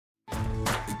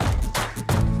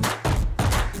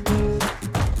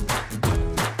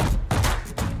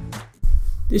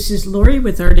This is Lori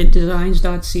with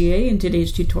ardentdesigns.ca. In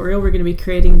today's tutorial we're going to be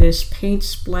creating this paint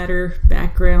splatter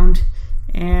background,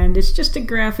 and it's just a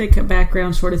graphic, a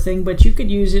background sort of thing, but you could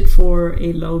use it for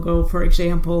a logo. For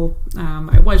example,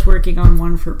 I was working on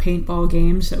one for paintball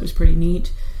games that was pretty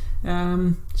neat,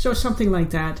 so something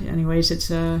like that. Anyways, it's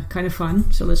kind of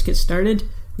fun, so let's get started.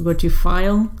 We'll go to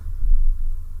File,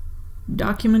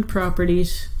 Document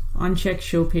Properties, uncheck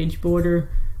Show Page Border.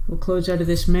 We'll close out of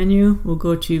this menu, we'll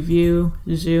go to View,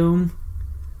 Zoom,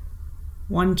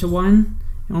 1 to 1,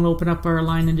 and we'll open up our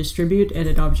Align and Distribute,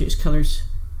 Edit Objects, Colors,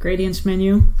 Gradients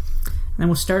menu. And then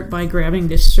we'll start by grabbing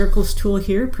this Circles tool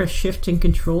here, press Shift and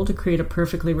Control to create a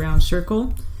perfectly round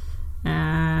circle.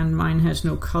 And mine has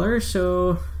no color,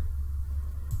 so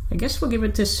I guess we'll give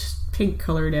it this pink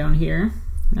color down here.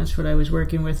 That's what I was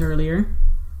working with earlier.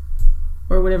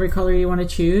 Or whatever color you want to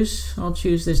choose. I'll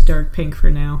choose this dark pink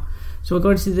for now. So we'll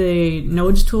go to the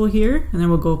Nodes tool here, and then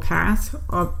we'll go Path,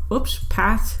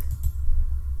 Path,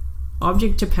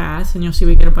 Object to Path, and you'll see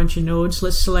we get a bunch of nodes.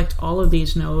 Let's select all of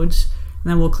these nodes,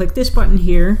 and then we'll click this button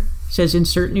here. It says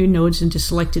Insert New Nodes into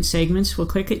Selected Segments. We'll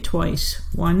click it twice,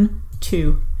 1,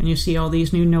 2, and you'll see all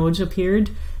these new nodes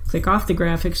appeared. Click off the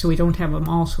graphic so we don't have them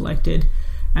all selected,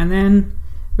 and then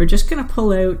we're just going to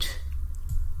pull out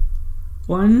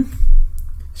 1,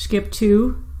 skip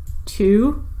 2,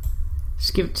 2,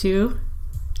 skip 2,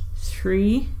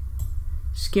 3,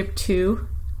 skip 2,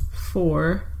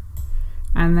 4,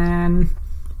 and then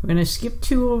we're going to skip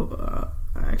 2,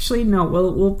 actually no,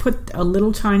 we'll put a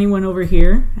little tiny one over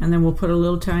here, and then we'll put a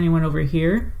little tiny one over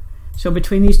here. So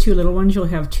between these two little ones you'll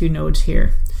have 2 nodes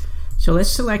here. So let's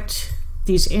select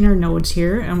these inner nodes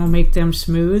here, and we'll make them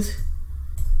smooth,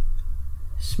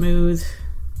 smooth.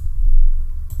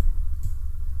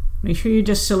 Make sure you're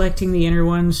just selecting the inner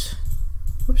ones.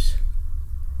 Whoops.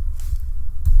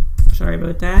 Sorry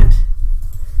about that.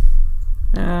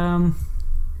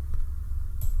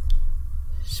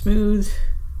 Smooth.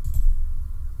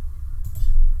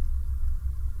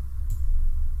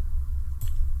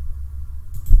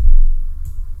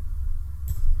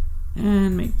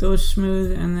 And make those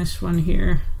smooth, and this one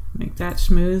here, make that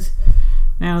smooth.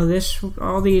 Now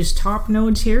all these top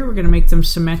nodes here, we're going to make them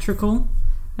symmetrical,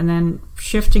 and then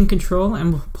Shift and Control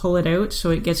and we'll pull it out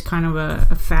so it gets kind of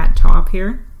a fat top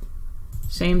here.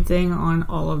 Same thing on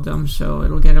all of them, so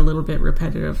it'll get a little bit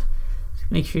repetitive.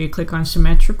 Make sure you click on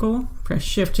Symmetrical, press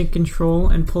Shift and Control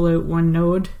and pull out one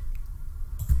node.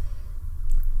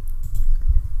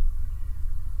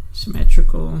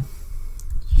 Symmetrical,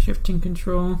 Shift and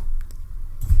Control.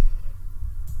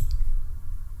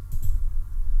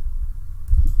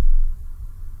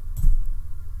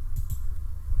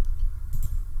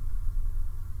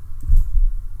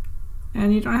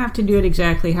 And you don't have to do it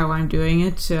exactly how I'm doing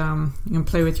it. You can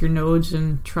play with your nodes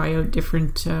and try out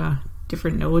different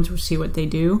nodes. We'll see what they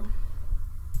do.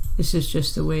 This is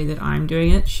just the way that I'm doing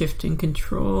it. Shift and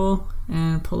Control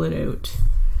and pull it out.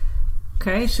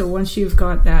 Okay, so once you've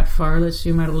got that far, let's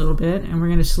zoom out a little bit, and we're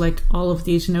going to select all of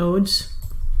these nodes.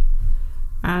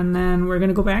 And then we're going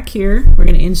to go back here. We're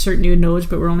going to insert new nodes,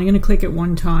 but we're only going to click it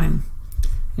one time.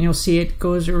 And you'll see it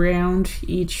goes around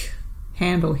each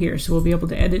handle here, so we'll be able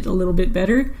to edit a little bit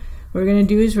better. What we're going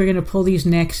to do is we're going to pull these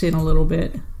necks in a little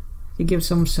bit to give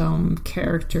them some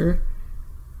character.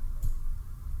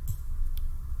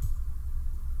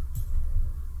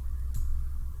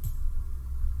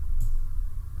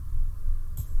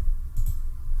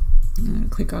 I'm going to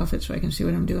click off it so I can see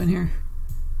what I'm doing here.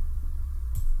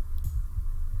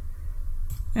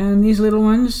 And these little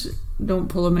ones, don't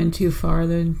pull them in too far,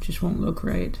 they just won't look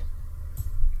right.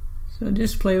 So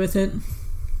just play with it.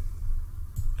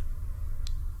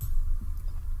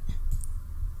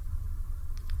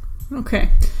 Okay,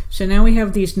 so now we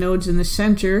have these nodes in the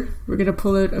center. We're going to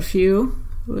pull out a few,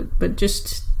 but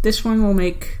just this one we'll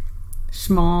make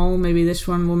small, maybe this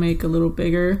one we'll make a little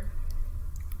bigger.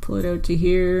 Pull it out to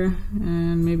here,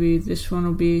 and maybe this one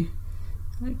will be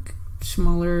like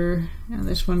smaller, and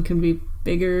this one can be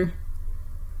bigger,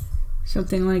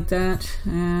 something like that.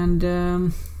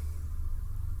 And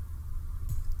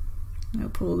I'll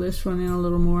pull this one in a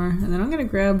little more, and then I'm going to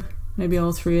grab maybe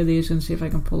all 3 of these and see if I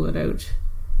can pull it out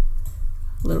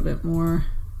a little bit more.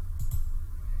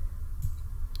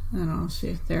 And I'll see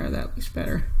if that looks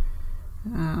better.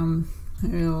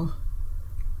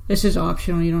 This is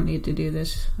optional, you don't need to do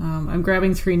this. I'm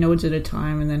grabbing 3 nodes at a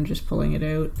time and then just pulling it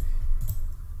out.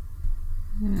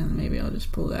 And maybe I'll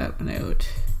just pull that one out.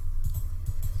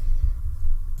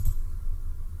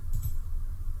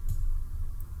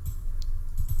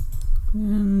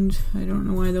 And I don't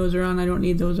know why those are on. I don't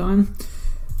need those on.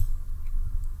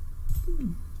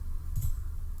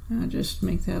 I'll just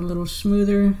make that a little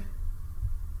smoother.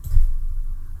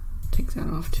 Take that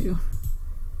off too.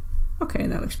 Okay,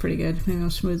 that looks pretty good. Maybe I'll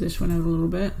smooth this one out a little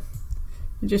bit.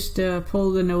 Just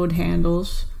pull the node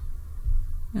handles.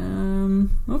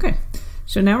 Okay,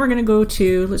 so now we're going to go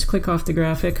to, let's click off the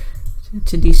graphic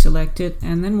to deselect it,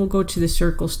 and then we'll go to the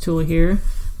circles tool here.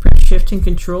 Press Shift and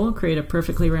Control, create a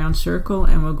perfectly round circle,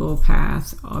 and we'll go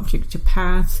path, object to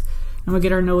path, and we'll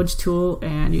get our nodes tool,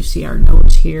 and you see our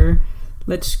nodes here.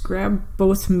 Let's grab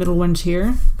both middle ones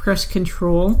here, press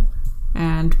Control,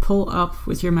 and pull up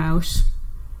with your mouse.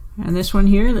 And this one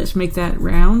here, let's make that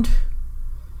round,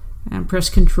 and press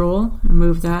Control and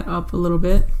move that up a little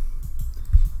bit,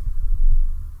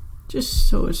 just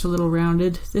so it's a little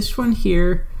rounded. This one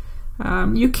here,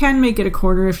 you can make it a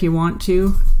corner if you want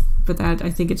to, but that,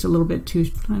 I think it's a little bit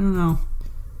too, I don't know.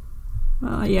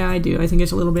 Yeah, I do. I think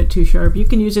it's a little bit too sharp. You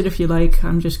can use it if you like.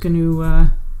 I'm just going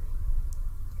to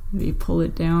maybe pull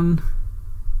it down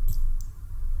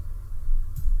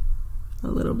a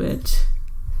little bit.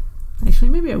 Actually,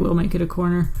 maybe I will make it a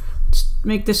corner. Let's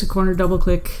make this a corner, double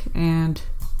click and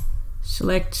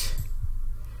select.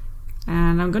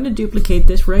 And I'm going to duplicate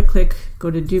this, right click,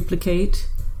 go to duplicate,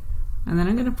 and then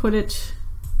I'm going to put it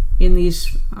in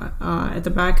these, at the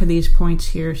back of these points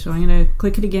here. So I'm going to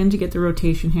click it again to get the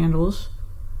rotation handles,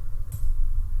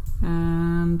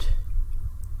 and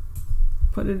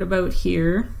put it about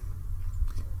here.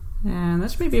 And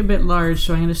that's maybe a bit large,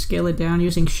 so I'm going to scale it down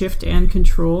using Shift and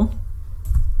Control.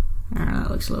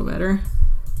 That looks a little better.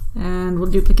 And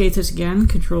we'll duplicate this again,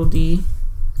 Control D.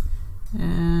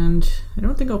 And I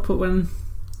don't think I'll put one,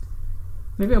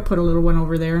 maybe I'll put a little one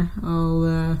over there.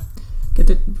 I'll get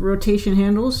the rotation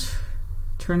handles,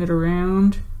 turn it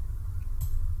around,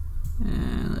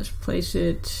 and let's place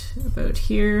it about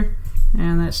here.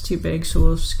 And that's too big, so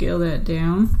we'll scale that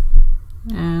down.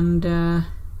 And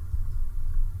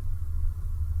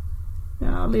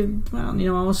I'll leave, well, you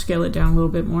know, I'll scale it down a little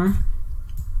bit more.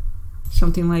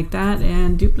 Something like that,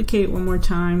 and duplicate one more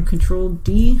time, Control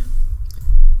D.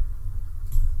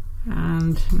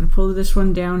 And I'm going to pull this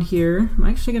one down here. I'm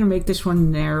actually going to make this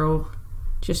one narrow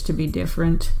just to be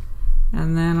different.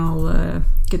 And then I'll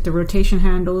get the rotation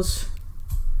handles.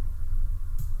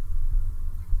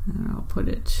 And I'll put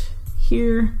it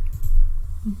here.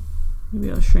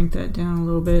 Maybe I'll shrink that down a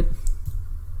little bit.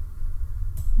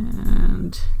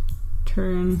 And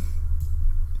turn.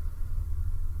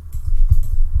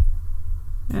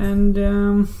 And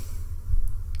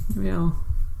maybe I'll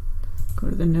go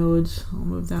to the nodes. I'll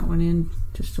move that one in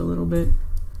just a little bit.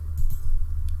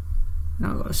 And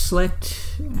I'll go to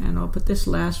select, and I'll put this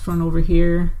last one over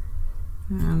here.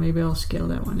 And maybe I'll scale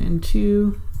that one in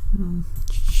too.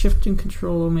 Shift and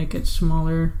Control will make it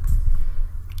smaller.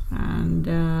 And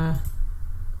I'll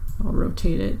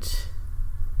rotate it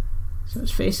so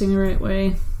it's facing the right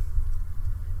way.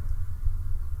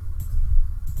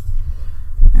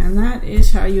 And that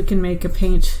is how you can make a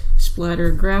paint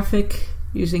splatter graphic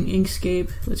using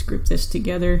Inkscape. Let's group this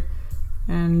together.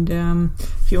 And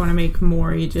if you want to make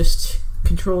more, you just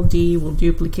Control D, we'll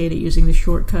duplicate it using the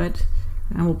shortcut.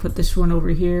 And we'll put this one over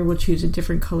here. We'll choose a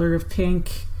different color of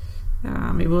pink.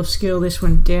 Maybe we'll scale this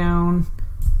one down.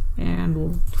 And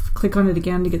we'll click on it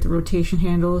again to get the rotation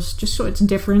handles, just so it's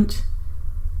different.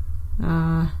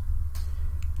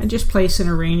 And just place and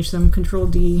arrange them. Control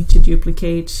D to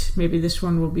duplicate. Maybe this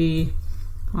one will be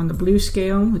on the blue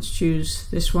scale. Let's choose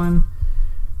this one.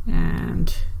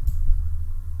 And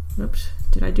oops,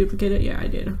 did I duplicate it? Yeah, I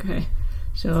did. Okay,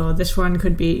 so this one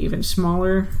could be even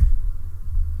smaller.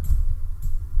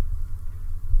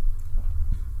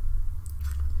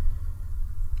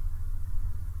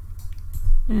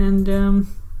 And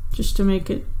just to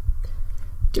make it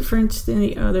different than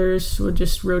the others, we'll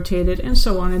just rotate it, and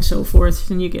so on and so forth,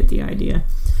 and you get the idea.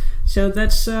 So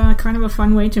that's kind of a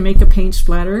fun way to make a paint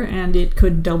splatter, and it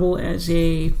could double as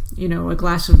a, you know, a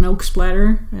glass of milk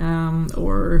splatter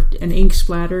or an ink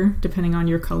splatter, depending on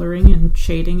your coloring and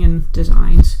shading and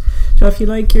designs. So if you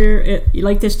like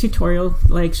this tutorial,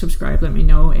 like, subscribe, let me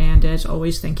know, and as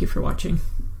always, thank you for watching.